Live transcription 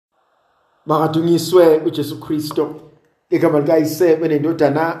Makadunyiswe uJesu Kristo. Igama likayise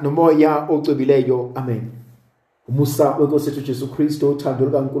benendodana nomoya ocwebileyo. Amen. Umusa wenkosi yethu uJesu Kristo, uthando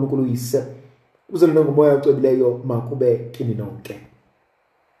lukaNkulunkulu uyise, uzolina ngomoya ocwebileyo makube kini nonke.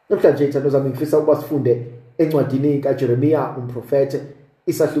 Namhlanje ithando zami ngifisa ukuba sifunde encwadini kaJeremiya umprofete,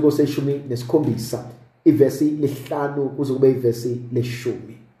 isahluko se-17, ivesi le-5 kuze kube ivesi le-10.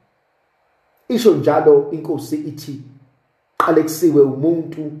 Isho njalo inkosi ithi, qaleksiwe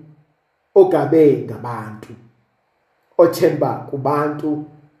umuntu ogabe ngabantu, othemba kubantu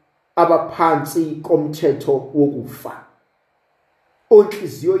abaphansi komthetho wokufa.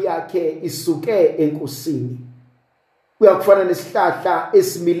 Onhliziyo yakhe isuke enkosini. Uyakufana nesihlahla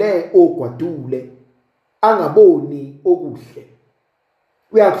esimile ogwadule, angaboni okuhle.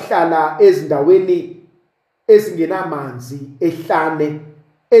 Uyakuhlala ezindaweni ezingenamanzi ehlane,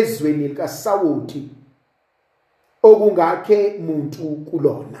 ezweni likaSawoti, okungakhe muntu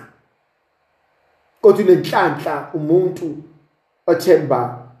kulona. Kodwa unenhlanhla umuntu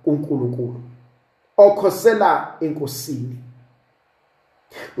othemba kuNkulunkulu, okhosela enkosini.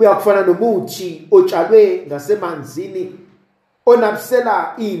 Uyakufana nomuthi otshalwe ngasemanzini,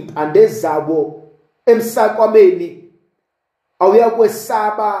 onabisela impande zawo emsakwameni.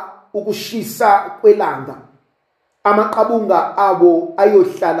 Awuyakwesaba ukushisa kwelanga, amaqabunga abo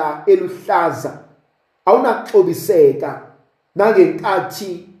ayohlala eluhlaza. Awunaxobiseka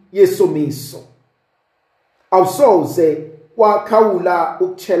nangenkathi yesomiso. Awusoze wakhawula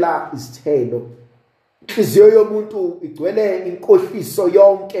ukuthela izithelo. Inhliziyo yomuntu igcwele inkohliso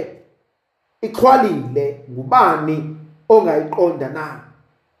yonke, ixhwalile, ngubani ongayiqonda na?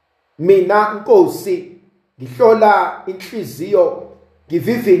 Mina Nkosi ngihlola inhliziyo,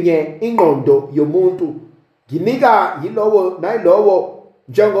 ngivivinye ingqondo yomuntu, nginika yilowo nayilowo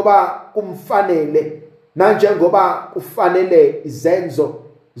njengoba kumfanele, nanjengoba kufanele izenzo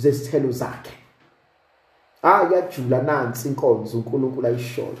zesithelo zakhe. Yajula nansi inkonzo uNkulunkulu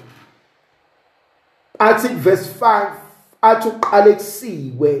ayishoyo. Athi verse 5, athi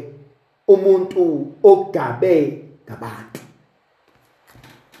uqaleksiwe umuntu ogabe ngabantu.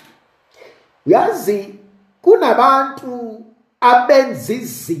 Uyazi kunabantu abenza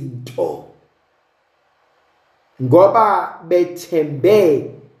izinto ngoba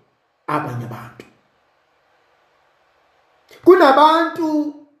bethembe abanye abantu.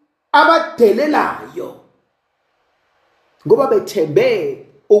 Kunabantu abadelelayo ngoba bethembe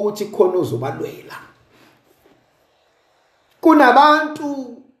ukuthi khona uzobalwela.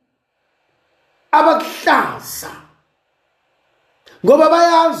 Kunabantu abakuhlaza ngoba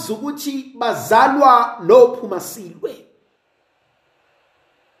bayazi ukuthi bazalwa nophumasilwe.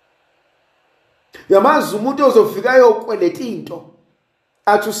 Yamazi umuntu ozofika yokweleta into,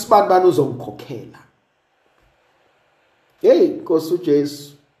 athi usibani uzongikhokhela. Hey Nkosi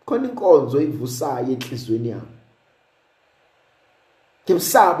uJesu, khona inkonzo ivusayo enhlizweni yami.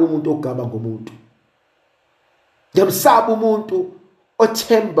 Ngiyamsaba umuntu ogaba ngomuntu. Ngiyamsaba umuntu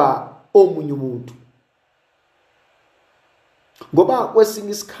othemba omunye umuntu. Ngoba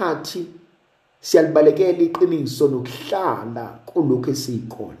kwesinye isikhathi siyalibalekela iqiniso nokuhlala kulokho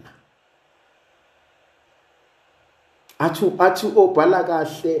esikhona. Athi obhala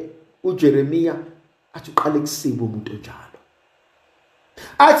kahle uJeremiya, athi uqaleksiwe umuntu onjalo.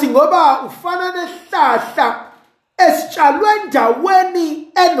 Athi ngoba ufana nesihlahla esitshalwe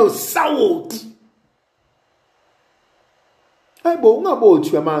endaweni enosawoti. Hayibo, ungabothi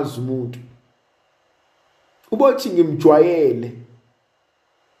uyamazi umuntu. Ubothi ngimjwayele.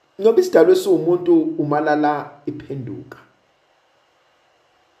 Ngoba isidalwe siwumuntu umalala iphenduka.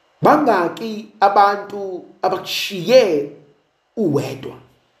 Bangaki abantu abakushiye uwedwa.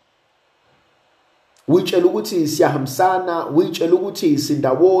 Uyitshela ukuthi siyahambisana, uyitshela ukuthi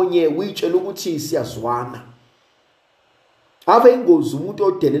sindawonye, uyitshela ukuthi siyazwana. Ave ingozi umuntu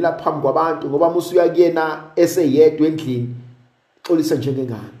odelela phambi kwabantu ngoba musu uyakuyena eseyedwa endlini, xolisa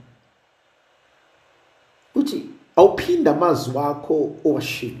njengengane. Uthi awuphinda amazwi wakho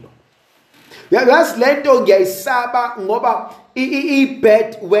owashilo. Yazi lento ngiyayisaba ngoba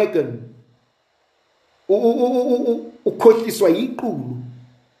i-bad wagon ukhohliswa yiqulu.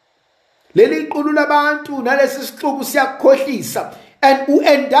 Leli iqulu labantu nalesi sixuku siyakukhohlisa, and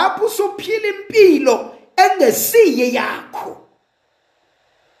u-end up usuphila impilo engesiye yakho.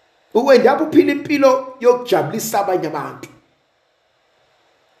 U-end up uphila impilo yokujabulisa abanye abantu.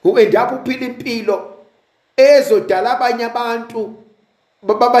 U-end up uphila impilo ezodala abanye abantu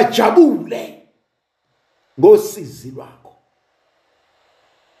babajabule ngosizi lwakho.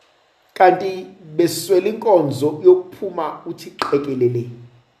 Kanti beswela inkonzo yokuphuma uthi qekelele,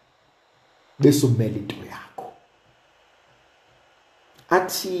 besumela into yakho.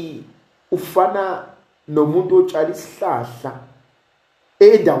 Athi ufana nomuntu otshala isihlahla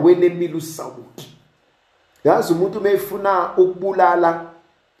endaweni emile usawuti. Yazi umuntu mayefuna ukubulala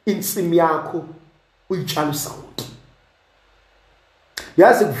insimi yakho uyitshala usawuti.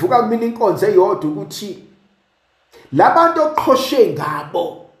 Yazi kuvuka kumina inkonzo eyodwa ukuthi labantu oqhoshe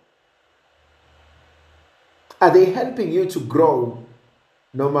ngabo, are they helping you to grow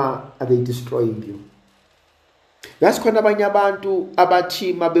noma are they destroying you? Yazi khona abanye abantu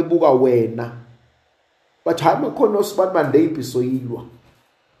abathi mabebuka wena bathi hayi makhona osibani ndeyiphi soyilwa.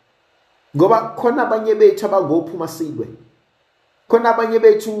 Ngoba khona abanye bethu abangophuma silwe. Khona abanye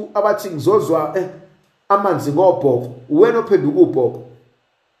bethu abathi ngizozwa amanzi ngobhoko, wena ophenduka ubhoko.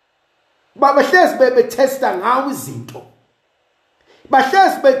 Bahlezi betesta ngawo izinto.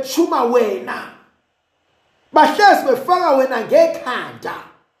 Bahlezi bechuma wena. Bahlezi befaka wena ngekhanda.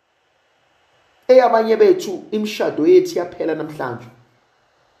 Abanye bethu imishado yethu yaphela namhlanje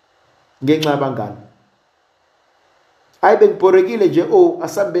ngenxa yabangani. Hayi bengibhorekile nje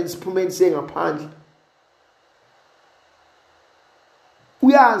asambe siphumeni siye ngaphandle.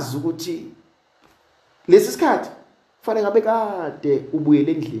 Uyazi ukuthi lesi sikhathi kufanele ngabe kade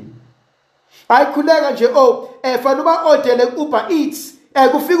ubuyele endlini. Ayikhuleka nje fanele uba ordele Uber Eats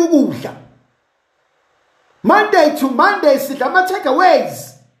kufika ukudla. Monday to Monday sidla ama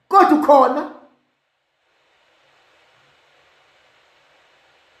takeaways kodwa ukhona.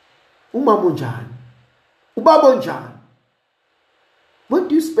 Umama unjani? Ubaba unjani? When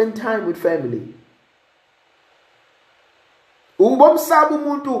do you spend time with family? Ubomsaba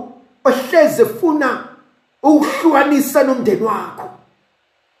umuntu ohleze funa ukuhlukanisa nomndeni wakho.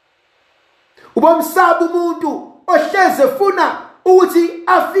 Ubomsaba umuntu ohleze funa ukuthi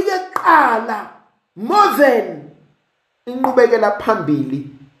afike kuqala more than inqubekela phambili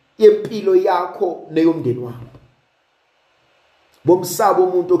yempilo yakho neyomndeni wakho. Bomsaba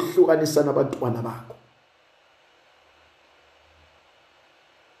umuntu okuhlukanisa nabantwana bakho.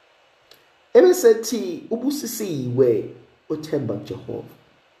 Ebesethi ubusisiwe othemba kuJehova.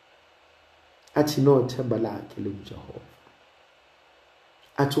 Athi no themba lakhe lokuJehova.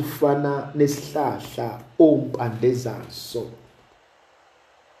 Athi ufana nesihlahla ompande zaso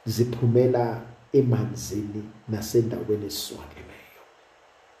ziphumela emanzini nasendaweni eswakeleyo.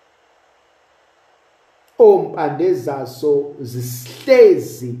 Ompande zaso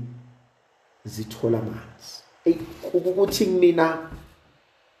zisihlezi zithola amanzi. Ukuthi mina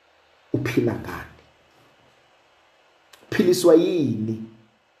uphila ngani? Uphiliswa yini?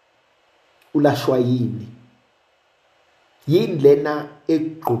 Ulashwa yini? Yini lena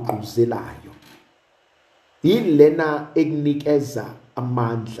ekugqugquzelayo? Yini lena ekunikeza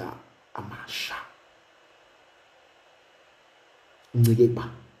amandla amasha? Uncike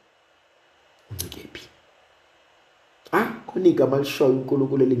phi? Khona igama lishoyo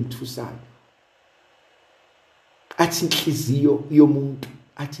uNkulunkulu elingithusayo. Athi inhliziyo yomuntu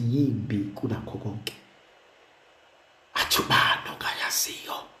athi yimbi kunakho konke. Athi ubani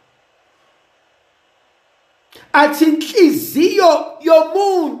ongayaziyo? Athi inhliziyo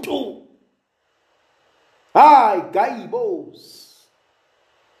yomuntu gayibozi.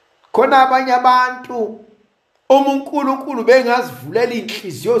 Khona abanye abantu uNkulunkulu bengazivulela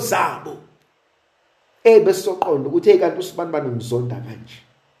inhliziyo zabo. Besoqonda ukuthi kanti usibani bani ngizonda kanje.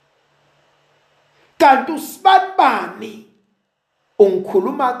 Kanti usibani bani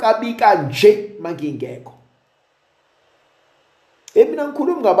ungikhuluma kabi kanje mangingekho. Mina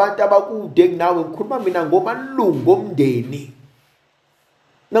ngikhuluma ngabantu abakude kunawe, ngikhuluma mina ngomalungu omndeni.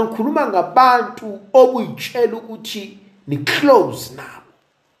 Ngikhuluma ngabantu obuyitshela ukuthi ni close nabo.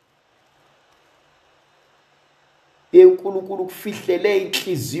 uNkulunkulu kufihlele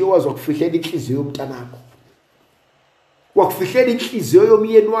inhliziyo, wazokufihlela inhliziyo yomntanakho. Wakufihlela inhliziyo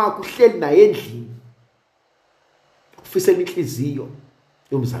yomyeni wakho uhleli naye endlini. Ufisela inhliziyo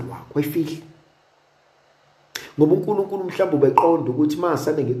yomzali wakho wayifihle. Ngoba uNkulunkulu mhlawumbe ubeqonda ukuthi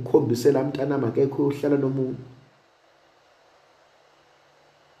masane ngikukhombisela umntanami akekho uhlala nomuntu.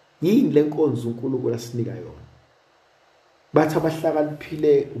 Yini lenkonzo uNkulunkulu asinika yona? Bathi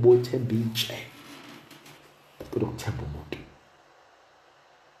abahlakaniphile ubothemba itshe kunokuthemba umuntu.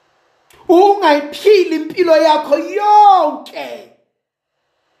 Ungayiphili impilo yakho yonke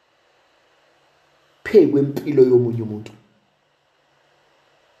phekwe impilo yomunye umuntu.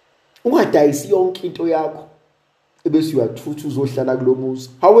 Ungadayisi yonke into yakho ebese uyathutha uzohlala kulomuzi.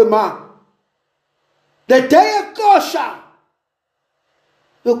 Hawe ma, the day ekosha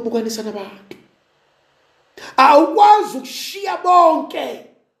yokubukanisa nabantu. Awukwazi ukushiya bonke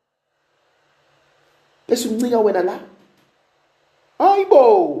bese uncika wena la.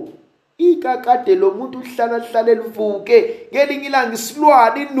 Hayibo, ikakade lo muntu uhlala livuke ngelinye ilanga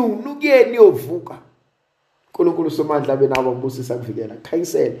isilwane inunu kuyeni yovuka. uNkulunkulu somandla abe nawo ambusisa kuvikela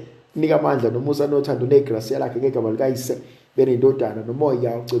khayisela nika amandla nomusa nothando negrace yakhe ngegama likayise benendodana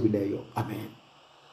nomoya ocebileyo. Amen.